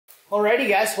Alrighty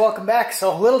guys, welcome back.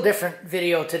 So a little different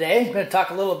video today. I'm going to talk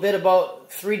a little bit about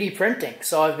 3D printing.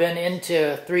 So I've been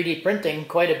into 3D printing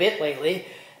quite a bit lately.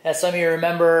 As some of you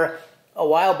remember, a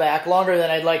while back, longer than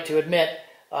I'd like to admit,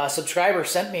 a subscriber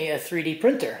sent me a 3D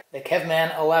printer. The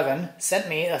Kevman 11 sent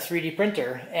me a 3D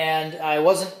printer, and I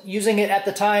wasn't using it at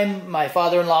the time. My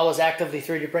father-in-law was actively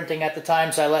 3D printing at the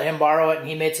time, so I let him borrow it and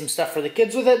he made some stuff for the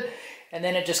kids with it, and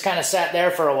then it just kind of sat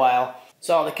there for a while.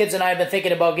 So the kids and I have been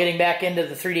thinking about getting back into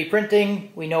the 3D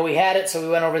printing. We know we had it, so we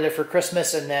went over there for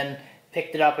Christmas and then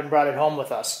picked it up and brought it home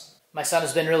with us. My son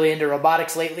has been really into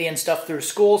robotics lately and stuff through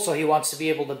school, so he wants to be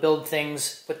able to build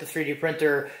things with the 3D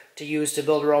printer to use to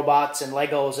build robots and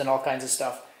Legos and all kinds of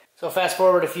stuff. So fast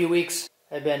forward a few weeks,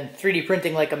 I've been 3D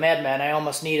printing like a madman. I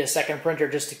almost need a second printer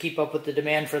just to keep up with the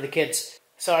demand for the kids.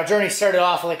 So our journey started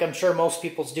off like I'm sure most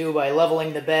people's do, by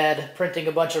leveling the bed, printing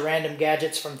a bunch of random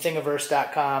gadgets from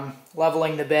thingiverse.com,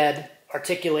 leveling the bed,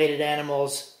 articulated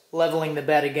animals, leveling the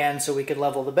bed again so we could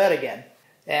level the bed again.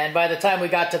 And by the time we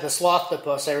got to the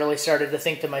Sloth-Topus, I really started to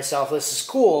think to myself, this is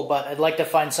cool, but I'd like to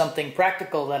find something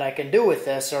practical that I can do with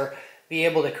this, or be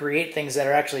able to create things that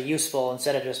are actually useful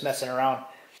instead of just messing around.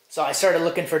 So I started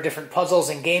looking for different puzzles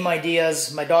and game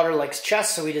ideas. My daughter likes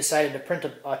chess, so we decided to print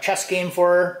a chess game for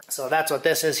her. So that's what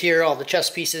this is here. All the chess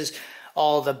pieces,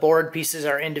 all the board pieces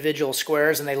are individual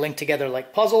squares and they link together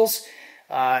like puzzles.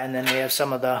 And then we have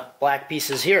some of the black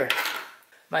pieces here.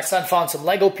 My son found some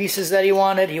Lego pieces that he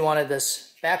wanted. He wanted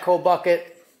this backhoe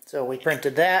bucket, so we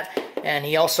printed that. And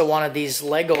he also wanted these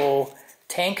Lego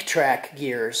tank track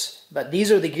gears. But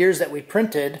these are the gears that we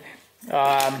printed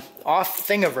off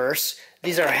Thingiverse.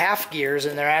 These are half gears,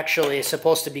 and they're actually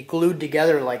supposed to be glued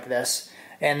together like this.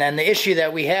 And then the issue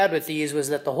that we had with these was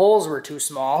that the holes were too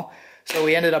small, so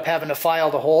we ended up having to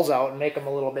file the holes out and make them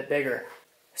a little bit bigger.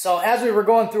 So as we were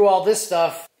going through all this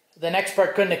stuff, the next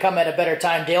part couldn't have come at a better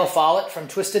time. Dale Follett from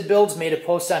Twisted Builds made a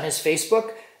post on his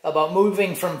Facebook about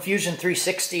moving from Fusion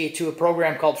 360 to a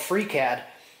program called FreeCAD.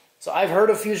 So I've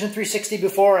heard of Fusion 360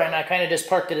 before, and I kind of just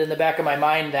parked it in the back of my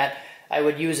mind that I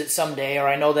would use it someday, or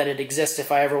I know that it exists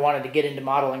if I ever wanted to get into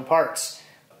modeling parts.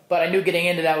 But I knew getting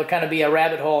into that would kind of be a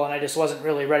rabbit hole, and I just wasn't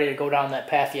really ready to go down that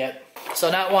path yet.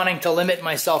 So not wanting to limit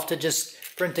myself to just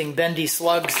printing bendy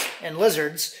slugs and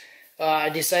lizards, I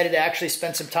decided to actually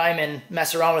spend some time and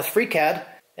mess around with FreeCAD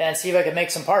and see if I could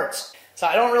make some parts. So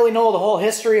I don't really know the whole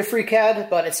history of FreeCAD,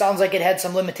 but it sounds like it had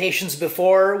some limitations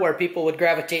before where people would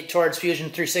gravitate towards Fusion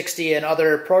 360 and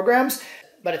other programs.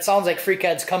 But it sounds like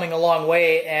FreeCAD's coming a long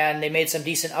way, and they made some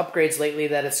decent upgrades lately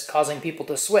that it's causing people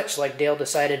to switch. Like Dale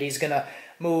decided he's going to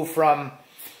move from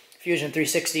Fusion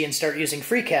 360 and start using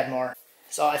FreeCAD more.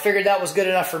 So I figured that was good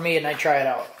enough for me, and I'd try it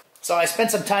out. So I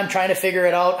spent some time trying to figure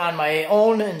it out on my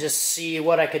own and just see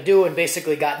what I could do, and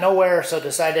basically got nowhere, so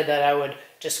decided that I would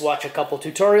just watch a couple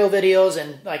tutorial videos.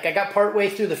 And like I got partway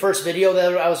through the first video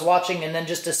that I was watching, and then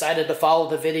just decided to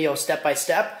follow the video step by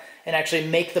step and actually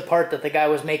make the part that the guy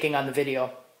was making on the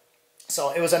video.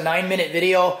 So it was a 9-minute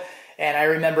video, and I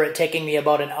remember it taking me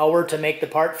about an hour to make the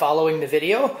part following the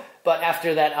video. But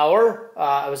after that hour,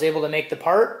 I was able to make the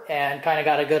part and kind of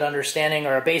got a good understanding,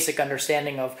 or a basic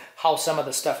understanding, of how some of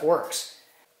the stuff works.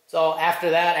 So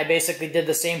after that, I basically did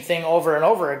the same thing over and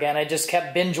over again. I just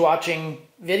kept binge watching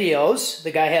videos. The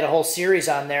guy had a whole series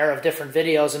on there of different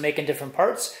videos and making different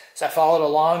parts. So I followed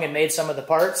along and made some of the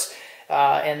parts.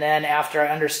 And then after I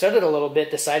understood it a little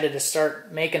bit, decided to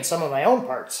start making some of my own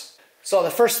parts. So the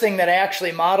first thing that I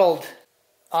actually modeled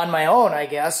on my own, I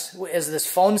guess, is this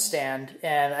phone stand.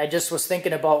 And I just was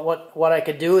thinking about what I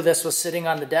could do. This was sitting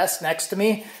on the desk next to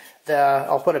me.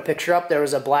 I'll put a picture up. There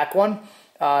was a black one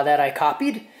that I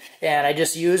copied. And I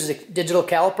just used a digital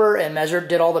caliper and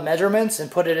did all the measurements and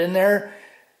put it in there,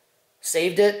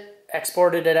 saved it,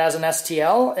 exported it as an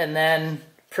STL, and then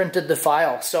printed the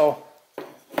file. So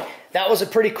that was a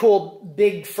pretty cool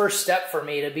big first step for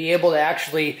me, to be able to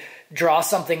actually draw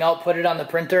something out, put it on the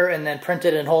printer, and then print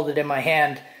it and hold it in my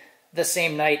hand the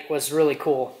same night was really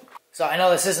cool. So I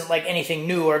know this isn't like anything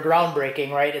new or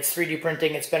groundbreaking, right? It's 3D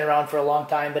printing, it's been around for a long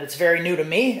time, but it's very new to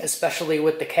me, especially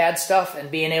with the CAD stuff and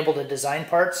being able to design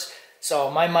parts. So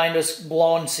my mind was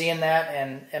blown seeing that,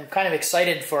 and I'm kind of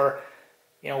excited for,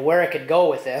 you know, where I could go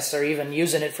with this, or even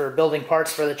using it for building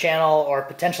parts for the channel, or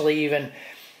potentially even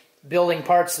building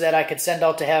parts that I could send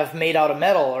out to have made out of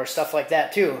metal or stuff like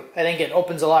that too. I think it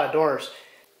opens a lot of doors.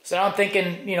 So now I'm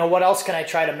thinking, you know, what else can I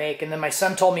try to make? And then my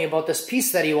son told me about this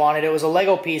piece that he wanted. It was a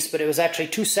Lego piece, but it was actually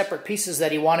two separate pieces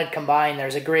that he wanted combined.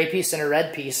 There's a gray piece and a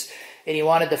red piece. And he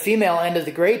wanted the female end of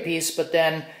the gray piece, but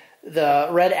then the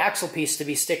red axle piece to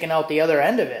be sticking out the other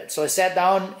end of it. So I sat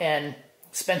down and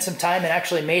spent some time and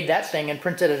actually made that thing and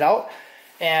printed it out.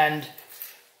 And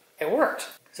it worked.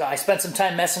 So I spent some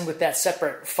time messing with that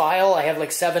separate file. I have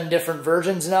like 7 different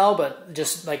versions now, but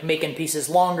just like making pieces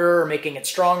longer, making it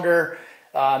stronger,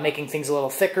 making things a little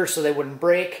thicker so they wouldn't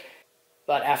break.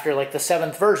 But after like the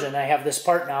 7th version, I have this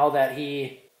part now that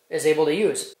he is able to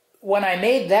use. When I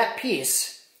made that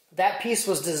piece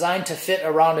was designed to fit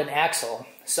around an axle.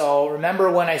 So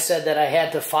remember when I said that I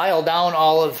had to file down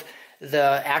all of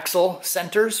the axle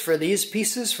centers for these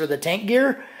pieces for the tank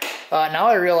gear? Now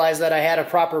I realize that I had a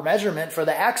proper measurement for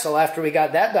the axle after we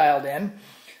got that dialed in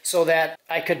so that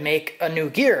I could make a new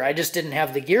gear. I just didn't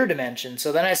have the gear dimension.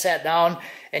 So then I sat down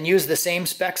and used the same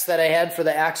specs that I had for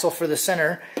the axle for the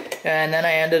center, and then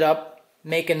I ended up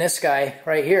making this guy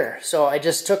right here. So I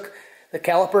just took the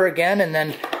caliper again and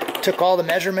then took all the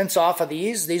measurements off of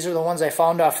these. These are the ones I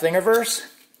found off Thingiverse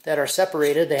that are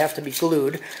separated. They have to be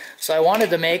glued. So I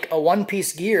wanted to make a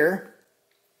one-piece gear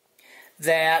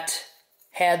that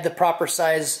had the proper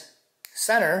size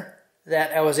center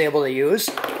that I was able to use.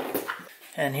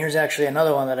 And here's actually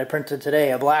another one that I printed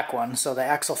today, a black one. So the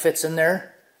axle fits in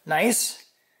there nice,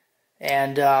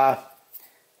 and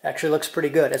actually looks pretty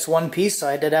good. It's one piece, so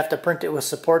I did have to print it with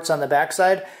supports on the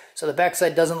backside. So the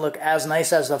backside doesn't look as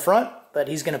nice as the front, but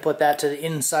he's going to put that to the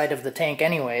inside of the tank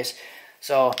anyways.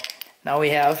 So now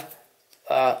we have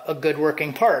a good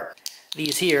working part.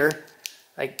 These here,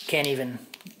 I can't even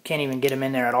get them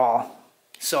in there at all.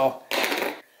 So,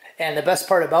 and the best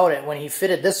part about it, when he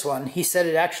fitted this one, he said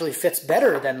it actually fits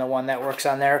better than the one that works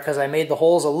on there because I made the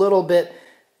holes a little bit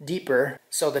deeper,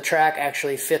 so the track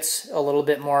actually fits a little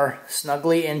bit more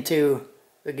snugly into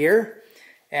the gear.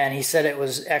 And he said it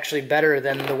was actually better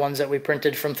than the ones that we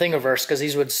printed from Thingiverse because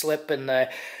these would slip and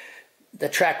the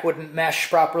track wouldn't mesh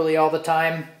properly all the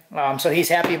time. So he's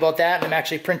happy about that, and I'm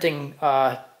actually printing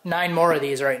 9 more of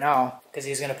these right now because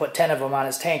he's going to put 10 of them on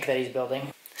his tank that he's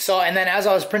building. So, and then as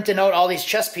I was printing out all these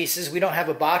chest pieces, we don't have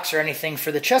a box or anything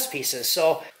for the chest pieces.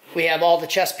 So we have all the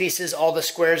chest pieces, all the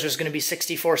squares. There's going to be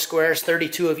 64 squares,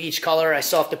 32 of each color. I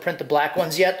still have to print the black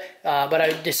ones yet, but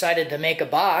I decided to make a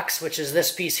box, which is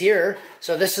this piece here.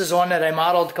 So this is one that I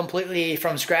modeled completely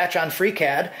from scratch on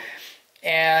FreeCAD.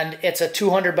 And it's a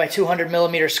 200 by 200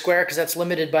 millimeter square because that's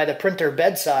limited by the printer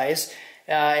bed size.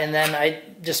 And then I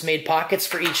just made pockets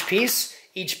for each piece.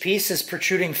 Each piece is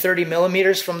protruding 30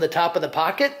 millimeters from the top of the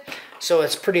pocket, so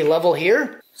it's pretty level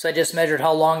here. So I just measured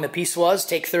how long the piece was,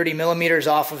 take 30 millimeters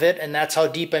off of it, and that's how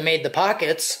deep I made the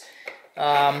pockets.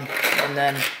 And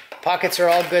then pockets are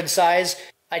all good size.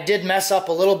 I did mess up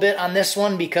a little bit on this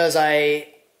one because I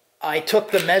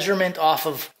took the measurement off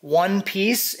of one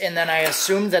piece, and then I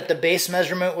assumed that the base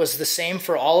measurement was the same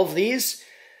for all of these.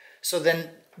 So then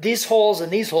these holes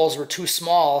and these holes were too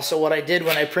small, so what I did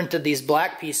when I printed these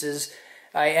black pieces,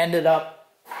 I ended up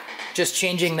just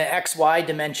changing the XY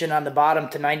dimension on the bottom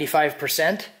to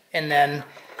 95% and then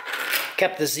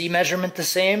kept the Z measurement the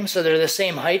same. So they're the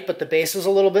same height, but the base is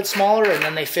a little bit smaller, and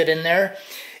then they fit in there.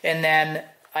 And then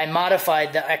I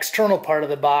modified the external part of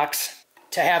the box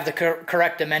to have the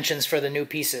correct dimensions for the new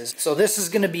pieces. So this is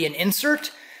going to be an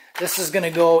insert. This is going to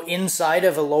go inside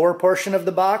of a lower portion of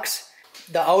the box.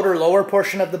 The outer lower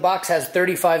portion of the box has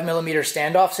 35 millimeter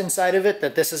standoffs inside of it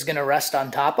that this is going to rest on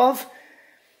top of.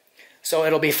 So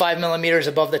it'll be 5 millimeters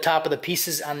above the top of the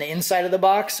pieces on the inside of the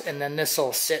box, and then this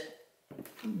will sit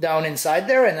down inside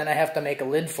there, and then I have to make a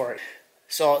lid for it.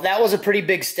 So that was a pretty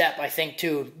big step, I think,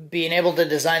 too, being able to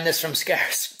design this from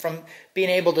scratch,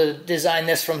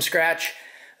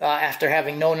 after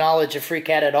having no knowledge of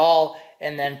FreeCAD at all,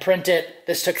 and then print it.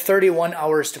 This took 31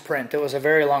 hours to print. It was a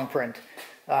very long print.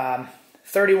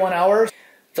 31 hours.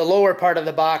 The lower part of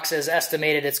the box is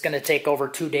estimated it's going to take over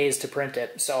 2 days to print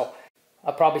it. So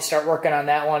I'll probably start working on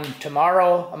that one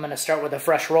tomorrow. I'm going to start with a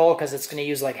fresh roll because it's going to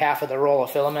use like half of the roll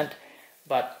of filament.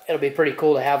 But it'll be pretty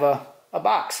cool to have a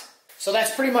box. So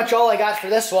that's pretty much all I got for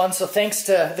this one. So thanks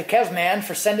to the Kev Man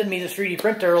for sending me the 3D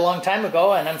printer a long time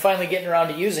ago, and I'm finally getting around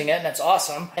to using it, and that's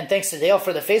awesome. And thanks to Dale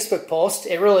for the Facebook post.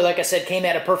 It really, like I said, came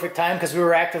at a perfect time because we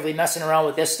were actively messing around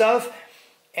with this stuff.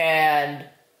 And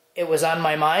it was on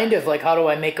my mind of like, how do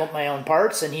I make up my own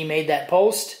parts? And he made that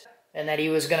post and that he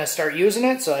was going to start using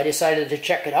it, so I decided to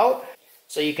check it out.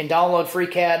 So you can download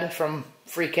FreeCAD from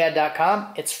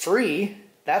FreeCAD.com. It's free.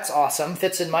 That's awesome.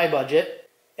 Fits in my budget.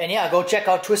 And yeah, go check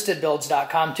out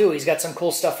TwistedBuilds.com too. He's got some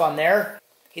cool stuff on there.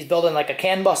 He's building like a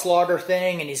CAN bus logger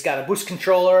thing, and he's got a boost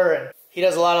controller, and he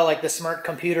does a lot of like the smart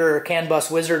computer CAN bus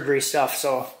wizardry stuff,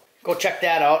 so go check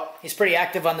that out. He's pretty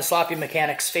active on the Sloppy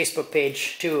Mechanics Facebook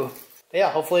page too. But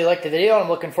yeah, hopefully you liked the video. I'm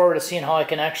looking forward to seeing how I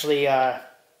can actually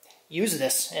use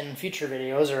this in future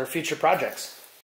videos or future projects.